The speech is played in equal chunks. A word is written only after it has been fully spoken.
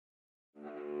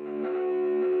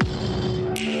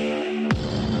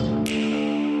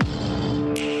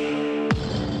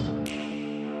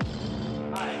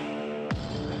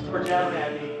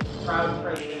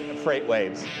Freight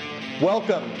Waves.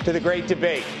 Welcome to the Great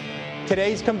Debate.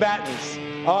 Today's combatants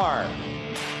are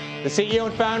the CEO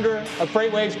and founder of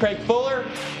Freight Waves, Craig Fuller,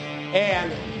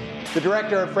 and the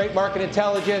Director of Freight Market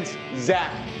Intelligence,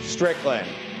 Zach Strickland.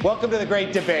 Welcome to the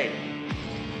Great Debate.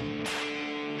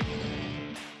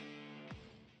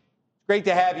 Great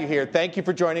to have you here. Thank you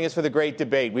for joining us for the Great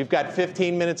Debate. We've got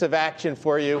 15 minutes of action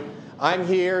for you. I'm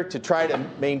here to try to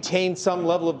maintain some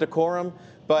level of decorum,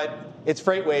 but it's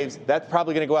Freight Waves. That's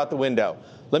probably going to go out the window.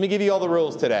 Let me give you all the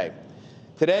rules today.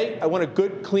 Today, I want a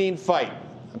good, clean fight.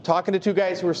 I'm talking to two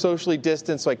guys who are socially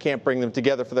distanced, so I can't bring them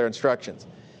together for their instructions.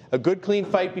 A good, clean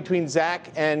fight between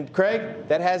Zach and Craig.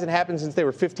 That hasn't happened since they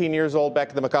were 15 years old back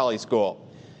at the Macaulay School.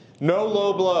 No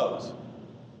low blows.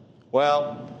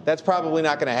 Well, that's probably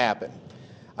not going to happen.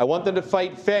 I want them to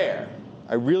fight fair.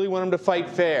 I really want them to fight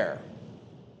fair.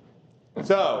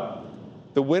 So,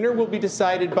 the winner will be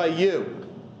decided by you.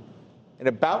 In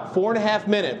about 4.5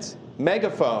 minutes,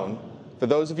 Megaphone, for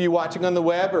those of you watching on the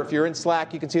web, or if you're in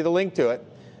Slack, you can see the link to it.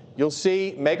 You'll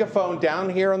see Megaphone down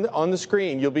here on the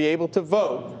screen. You'll be able to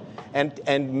vote.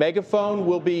 And Megaphone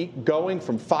will be going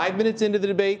from 5 minutes into the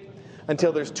debate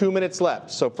until there's 2 minutes left.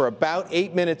 So for about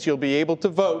 8 minutes, you'll be able to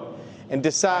vote and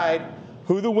decide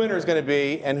who the winner is going to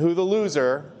be and who the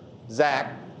loser.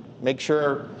 Zach, make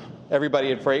sure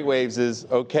everybody at Freight Waves is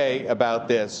okay about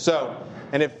this. So,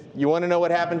 and if you want to know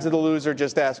what happens to the loser,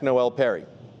 just ask Noel Perry.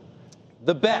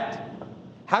 The bet.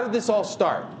 How did this all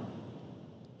start?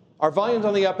 Our volume's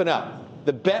on the up and up.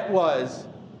 The bet was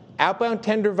outbound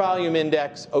tender volume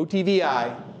index,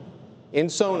 OTVI, in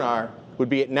Sonar would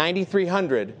be at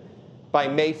 9,300 by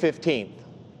May 15th.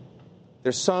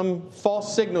 There's some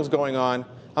false signals going on.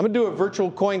 I'm going to do a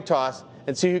virtual coin toss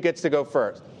and see who gets to go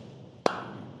first.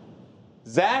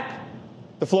 Zach,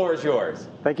 the floor is yours.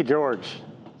 Thank you, George.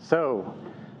 So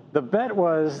the bet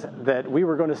was that we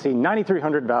were going to see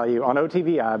 9,300 value on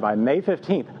OTVI by May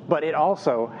 15th, but it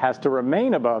also has to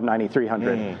remain above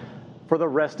 9,300 for the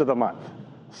rest of the month.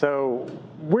 So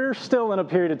we're still in a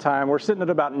period of time. We're sitting at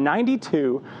about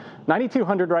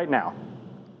 9,200 right now.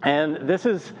 And this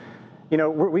is, you know,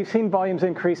 we've seen volumes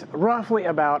increase roughly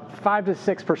about 5 to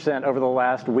 6% over the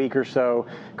last week or so.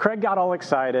 Craig got all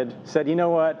excited, said, you know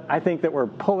what, I think that we're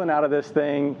pulling out of this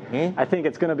thing. I think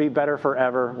it's going to be better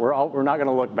forever. We're not going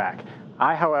to look back.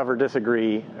 I, however,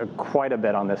 disagree quite a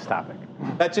bit on this topic.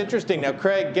 That's interesting. Now,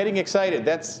 Craig, getting excited,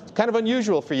 that's kind of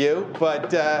unusual for you, but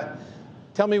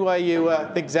tell me why you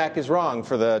think Zach is wrong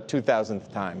for the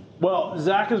 2000th time. Well,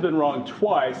 Zach has been wrong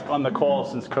twice on the call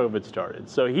since COVID started.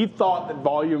 So he thought that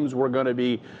volumes were going to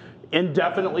be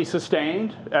indefinitely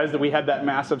sustained as we had that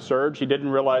massive surge. He didn't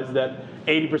realize that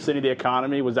 80% of the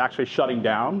economy was actually shutting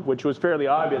down, which was fairly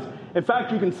obvious. In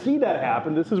fact, you can see that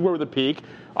happen. This is where the peak.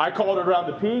 I called it around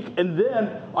the peak. And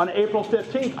then on April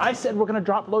 15th, I said we're going to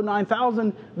drop below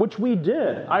 9,000, which we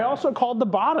did. I also called the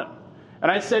bottom. And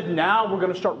I said, now we're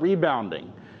going to start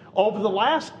rebounding. Over the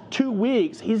last 2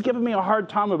 weeks, he's given me a hard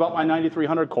time about my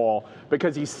 9,300 call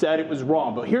because he said it was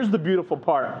wrong. But here's the beautiful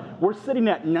part. We're sitting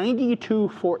at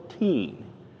 92.14,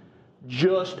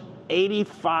 just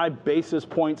 85 basis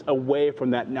points away from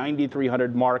that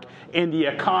 9,300 mark. And the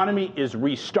economy is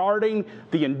restarting.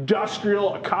 The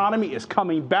industrial economy is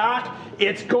coming back.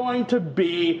 It's going to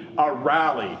be a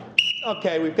rally.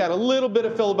 Okay, we've got a little bit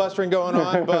of filibustering going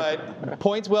on, but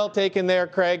points well taken there,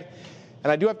 Craig.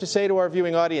 And I do have to say to our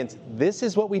viewing audience, this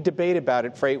is what we debate about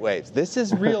at Freight Waves. This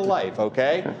is real life,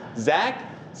 okay? Zach,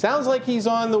 sounds like he's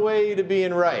on the way to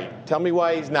being right. Tell me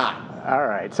why he's not. All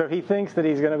right, so he thinks that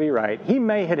he's going to be right. He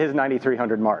may hit his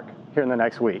 9,300 mark here in the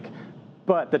next week,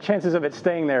 but the chances of it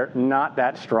staying there, not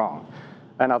that strong.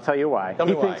 And I'll tell you why. Tell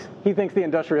me why. He thinks the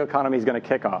industrial economy is going to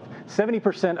kick off.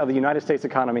 70% of the United States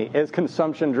economy is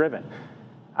consumption driven.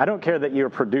 I don't care that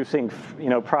you're producing,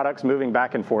 products moving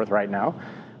back and forth right now.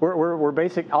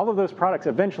 All of those products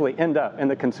eventually end up in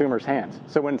the consumer's hands.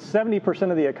 So when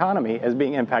 70% of the economy is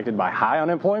being impacted by high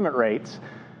unemployment rates,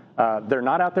 they're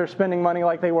not out there spending money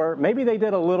like they were. Maybe they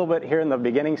did a little bit here in the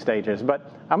beginning stages,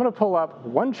 but I'm going to pull up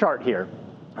one chart here.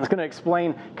 It's going to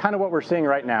explain kind of what we're seeing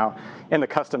right now in the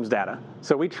customs data.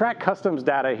 So we track customs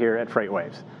data here at Freight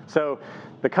Waves. So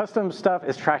the customs stuff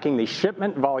is tracking the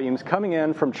shipment volumes coming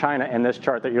in from China in this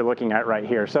chart that you're looking at right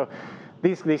here. So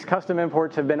these custom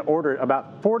imports have been ordered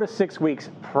about 4 to 6 weeks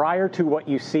prior to what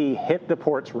you see hit the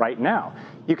ports right now.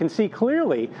 You can see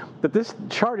clearly that this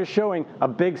chart is showing a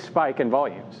big spike in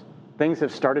volumes. Things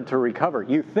have started to recover,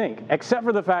 you think, except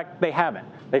for the fact they haven't.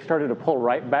 They've started to pull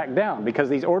right back down because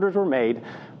these orders were made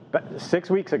 6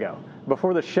 weeks ago,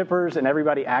 before the shippers and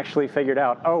everybody actually figured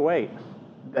out, oh, wait,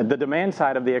 the demand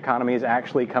side of the economy is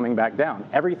actually coming back down.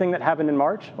 Everything that happened in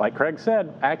March, like Craig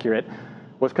said, accurate,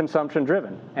 was consumption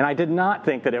driven. And I did not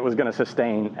think that it was going to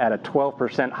sustain at a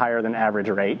 12% higher than average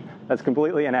rate. That's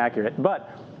completely inaccurate.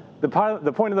 But the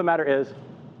point of the matter is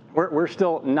we're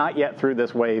still not yet through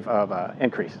this wave of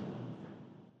increase.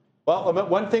 Well,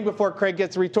 one thing before Craig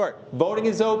gets a retort. Voting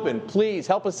is open. Please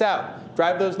help us out.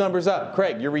 Drive those numbers up.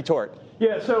 Craig, your retort.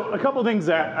 Yeah, so a couple of things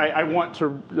that I want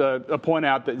to point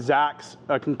out that Zach's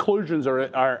conclusions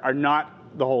are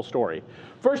not the whole story.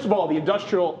 First of all, the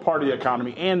industrial part of the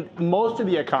economy and most of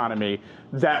the economy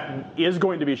that is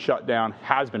going to be shut down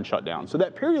has been shut down. So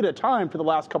that period of time for the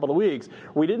last couple of weeks,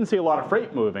 we didn't see a lot of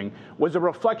freight moving, was a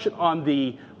reflection on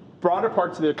the broader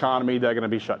parts of the economy that are going to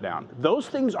be shut down. Those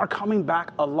things are coming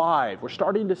back alive. We're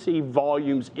starting to see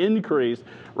volumes increase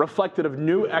reflective of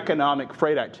new economic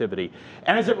freight activity.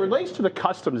 And as it relates to the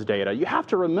customs data, you have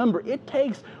to remember it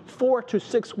takes 4 to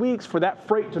 6 weeks for that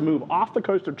freight to move off the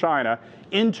coast of China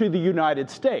into the United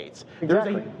States.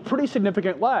 Exactly. There's a pretty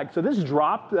significant lag. So this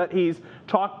drop that he's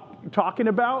talking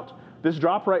about, this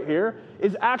drop right here,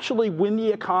 is actually when the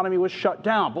economy was shut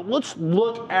down. But let's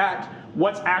look at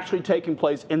what's actually taking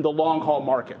place in the long-haul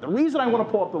market. The reason I want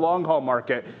to pull up the long-haul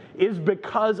market is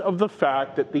because of the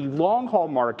fact that the long-haul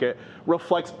market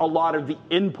reflects a lot of the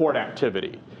import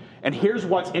activity. And here's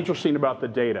what's interesting about the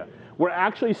data. We're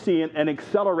actually seeing an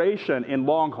acceleration in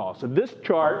long-haul. So this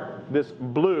chart, this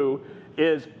blue,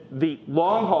 is the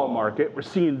long-haul market. We're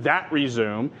seeing that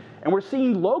resume. And we're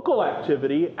seeing local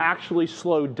activity actually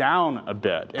slow down a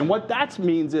bit. And what that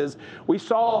means is we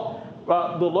saw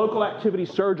the local activity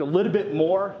surge a little bit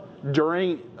more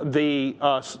during the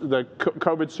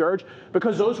COVID surge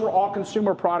because those were all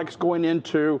consumer products going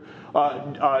into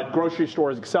grocery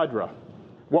stores, et cetera.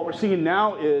 What we're seeing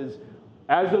now is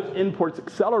as those imports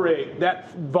accelerate,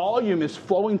 that volume is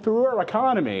flowing through our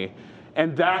economy.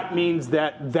 And that means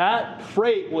that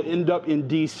freight will end up in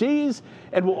DCs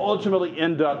and will ultimately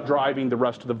end up driving the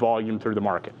rest of the volume through the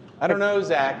market. I don't know,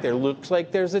 Zach. There looks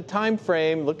like there's a time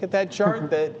frame. Look at that chart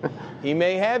that he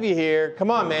may have you here.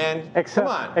 Come on, man. Come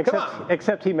on.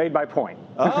 Except he made my point.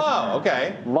 Oh,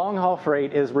 okay. Long-haul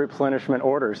freight is replenishment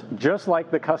orders, just like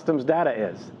the customs data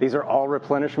is. These are all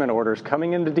replenishment orders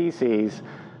coming into DCs,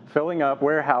 filling up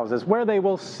warehouses where they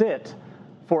will sit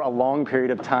for a long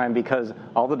period of time because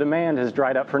all the demand has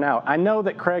dried up for now. I know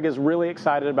that Craig is really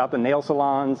excited about the nail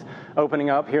salons opening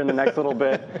up here in the next little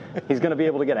bit. He's going to be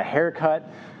able to get a haircut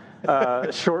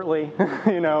shortly,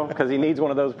 because he needs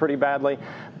one of those pretty badly.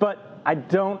 But I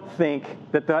don't think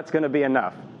that that's going to be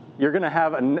enough. You're going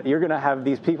to have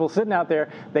these people sitting out there.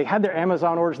 They had their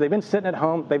Amazon orders. They've been sitting at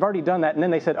home. They've already done that. And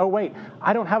then they said, oh, wait,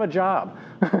 I don't have a job.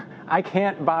 I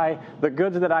can't buy the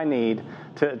goods that I need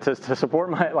to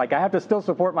support I have to still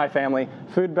support my family.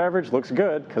 Food, beverage looks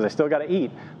good because I still got to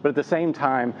eat. But at the same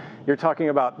time, you're talking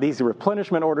about these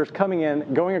replenishment orders coming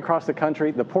in, going across the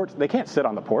country. The ports, they can't sit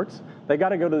on the ports. They got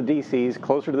to go to the DCs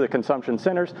closer to the consumption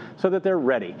centers so that they're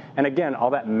ready. And again, all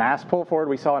that mass pull forward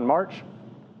we saw in March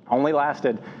only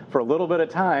lasted for a little bit of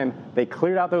time. They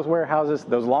cleared out those warehouses.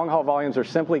 Those long-haul volumes are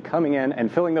simply coming in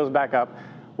and filling those back up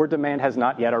where demand has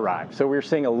not yet arrived. So we're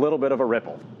seeing a little bit of a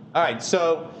ripple. All right,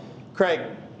 so, Craig,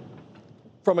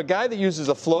 from a guy that uses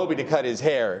a Flowbee to cut his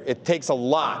hair, it takes a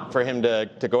lot for him to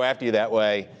go after you that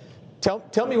way.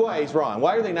 Tell me why he's wrong.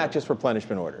 Why are they not just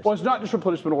replenishment orders? Well, it's not just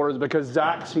replenishment orders because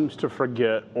Zach seems to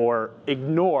forget or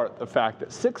ignore the fact that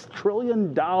 $6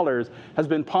 trillion has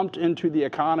been pumped into the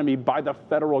economy by the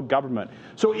federal government.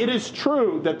 So it is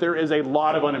true that there is a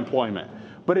lot of unemployment.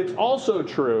 But it's also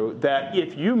true that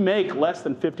if you make less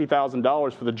than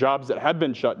 $50,000 for the jobs that have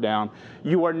been shut down,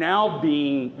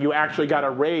 you actually got a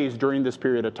raise during this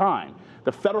period of time.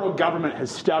 The federal government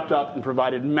has stepped up and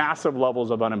provided massive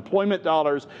levels of unemployment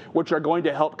dollars, which are going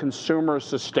to help consumers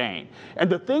sustain. And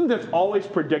the thing that's always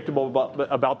predictable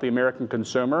about the American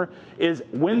consumer is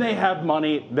when they have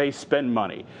money, they spend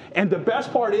money. And the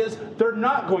best part is they're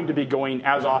not going to be going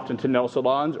as often to nail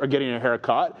salons or getting a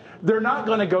haircut. They're not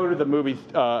going to go to the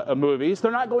movies.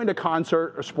 They're not going to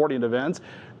concert or sporting events.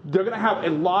 They're going to have a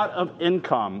lot of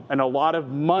income and a lot of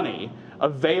money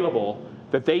available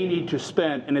that they need to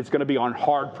spend, and it's going to be on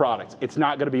hard products. It's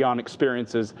not going to be on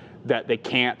experiences that they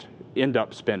can't end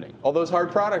up spending. All those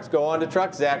hard products go on to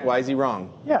trucks, Zach. Why is he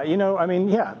wrong?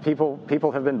 Yeah,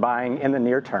 people have been buying in the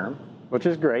near term, which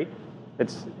is great.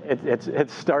 It's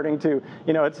starting to,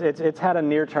 it's had a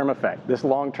near-term effect. This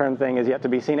long-term thing is yet to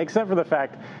be seen, except for the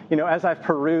fact, as I've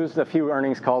perused a few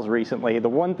earnings calls recently, the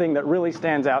one thing that really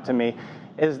stands out to me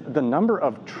is the number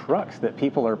of trucks that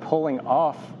people are pulling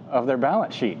off of their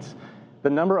balance sheets. The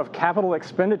number of capital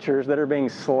expenditures that are being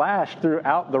slashed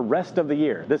throughout the rest of the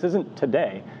year. This isn't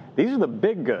today. These are the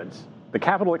big goods. the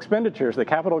capital expenditures, the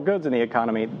capital goods in the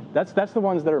economy, that's the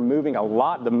ones that are moving a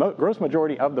lot, the gross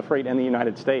majority of the freight in the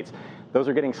United States. Those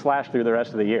are getting slashed through the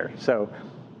rest of the year. So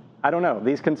I don't know.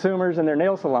 These consumers and their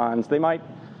nail salons, they might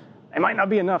not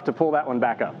be enough to pull that one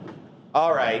back up.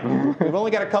 All right. We've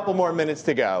only got a couple more minutes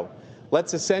to go.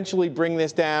 Let's essentially bring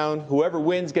this down. Whoever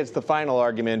wins gets the final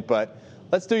argument, but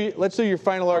let's do your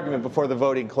final argument before the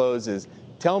voting closes.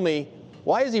 Tell me,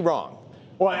 why is he wrong?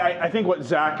 Well, I think what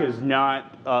Zach is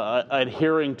not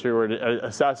adhering to or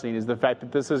assessing is the fact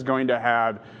that this is going to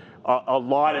have a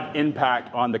lot of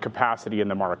impact on the capacity in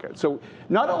the market. So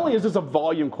not only is this a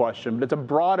volume question, but it's a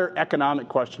broader economic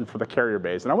question for the carrier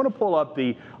base. And I want to pull up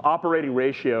the operating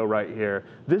ratio right here.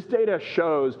 This data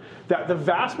shows that the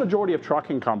vast majority of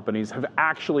trucking companies have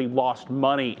actually lost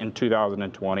money in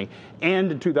 2020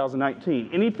 and in 2019.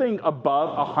 Anything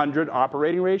above 100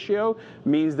 operating ratio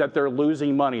means that they're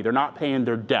losing money. They're not paying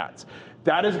their debts.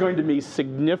 That is going to be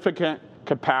significant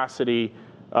capacity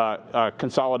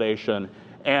consolidation.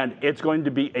 And it's going to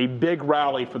be a big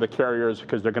rally for the carriers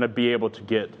because they're going to be able to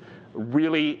get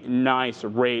really nice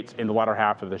rates in the latter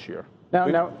half of this year.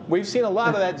 We've seen a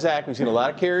lot of that, Zach. We've seen a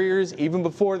lot of carriers, even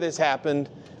before this happened.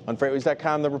 On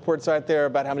FreightWaves.com, the reports out there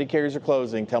about how many carriers are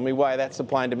closing. Tell me why that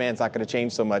supply and demand is not going to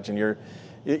change so much, and you're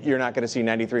not going to see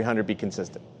 9,300 be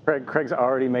consistent. Craig's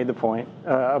already made the point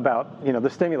about the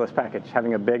stimulus package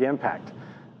having a big impact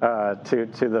to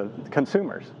the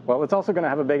consumers. Well, it's also going to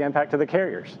have a big impact to the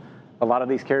carriers. A lot of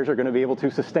these carriers are going to be able to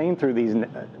sustain through these,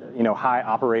 high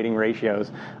operating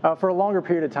ratios for a longer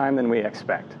period of time than we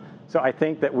expect. So I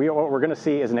think that what we're going to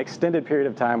see is an extended period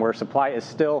of time where supply is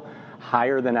still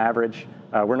higher than average.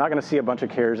 We're not going to see a bunch of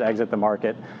carriers exit the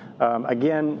market.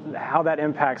 Again, how that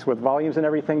impacts with volumes and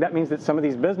everything, that means that some of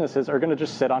these businesses are going to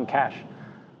just sit on cash.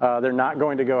 They're not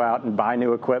going to go out and buy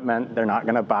new equipment. They're not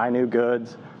going to buy new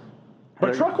goods.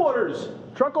 But truck orders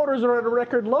are at a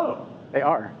record low. They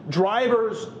are.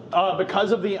 Drivers,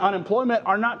 because of the unemployment,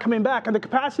 are not coming back. And the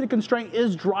capacity constraint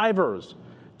is drivers.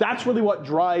 That's really what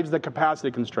drives the capacity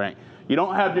constraint. You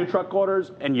don't have new truck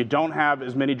orders, and you don't have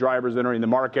as many drivers entering the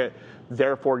market.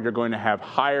 Therefore, you're going to have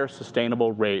higher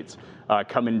sustainable rates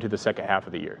coming into the second half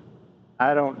of the year.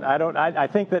 I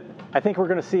think we're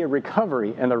going to see a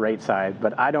recovery in the rate side,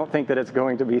 but I don't think that it's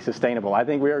going to be sustainable. I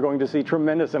think we are going to see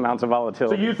tremendous amounts of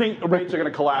volatility. So you think rates are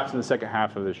going to collapse in the second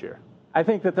half of this year? I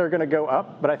think that they're going to go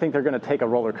up, but I think they're going to take a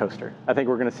roller coaster. I think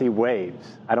we're going to see waves.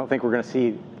 I don't think we're going to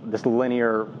see this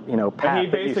linear, path. And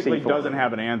he basically doesn't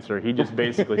have an answer. He just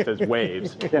basically says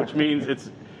waves, which means it's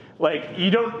like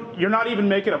you're not even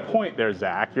making a point there,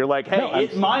 Zach. You're like, hey,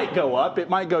 it might go up, it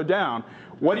might go down.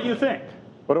 What do you think?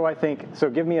 What do I think? So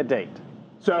give me a date.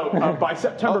 So by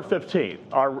September 15th,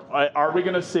 are we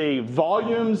going to see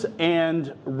volumes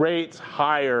and rates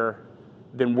higher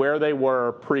than where they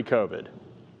were pre-COVID?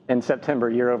 In September,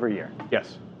 year over year?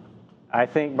 Yes. I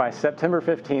think by September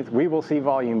 15th, we will see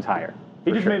volumes higher.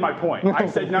 He just made my point. I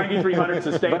said 9,300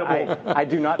 sustainable. But I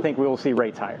do not think we will see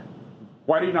rates higher.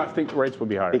 Why do you not think the rates will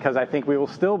be higher? Because I think we will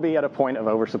still be at a point of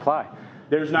oversupply.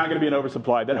 There's not going to be an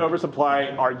oversupply. That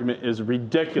oversupply argument is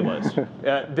ridiculous.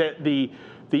 The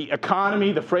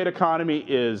economy, the freight economy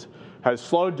has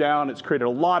slowed down. It's created a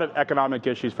lot of economic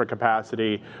issues for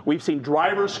capacity. We've seen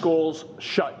driver schools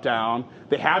shut down.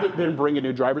 They haven't been bringing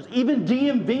new drivers. Even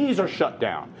DMVs are shut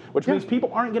down, which means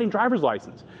people aren't getting driver's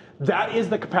license. That is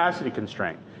the capacity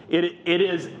constraint. It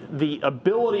is the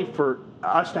ability for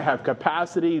us to have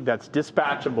capacity that's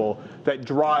dispatchable that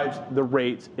drives the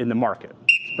rates in the market.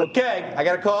 Okay, I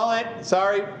got to call it.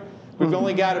 Sorry, we've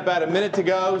only got about a minute to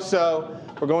go, so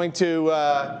we're going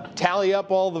to tally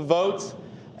up all the votes.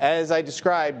 As I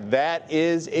described, that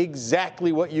is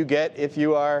exactly what you get if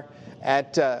you are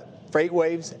at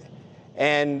FreightWaves.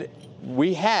 And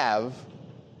we have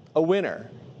a winner.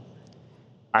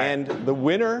 And the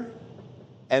winner,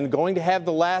 and going to have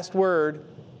the last word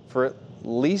for at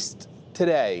least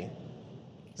today,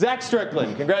 Zach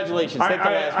Strickland. Congratulations. Take the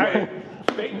last word.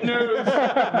 Fake news.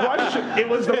 It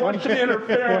was the Russian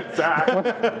interference,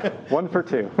 Zach. 1 for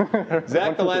 2.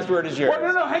 Zach, the last word is yours.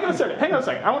 Well, no, hang on a second. I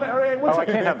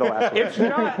can't have the last word. It's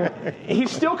not. He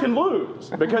still can lose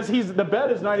because the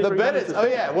bet is 93. The bet is. Oh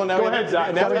yeah. Well, now go ahead,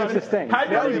 Zach. Now we have another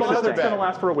bet. It's going to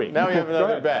last for a week. Now we have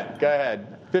another bet. Go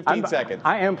ahead. 15 seconds.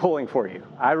 I am pulling for you.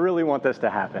 I really want this to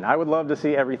happen. I would love to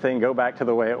see everything go back to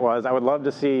the way it was. I would love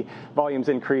to see volumes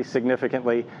increase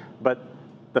significantly, but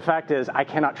the fact is, I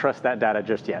cannot trust that data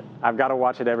just yet. I've got to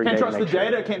watch it every day. Can't trust the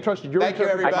data. Can't trust your. Thank you,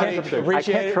 everybody.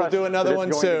 Appreciate it. We'll do another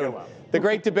one soon. The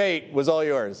great debate was all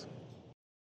yours.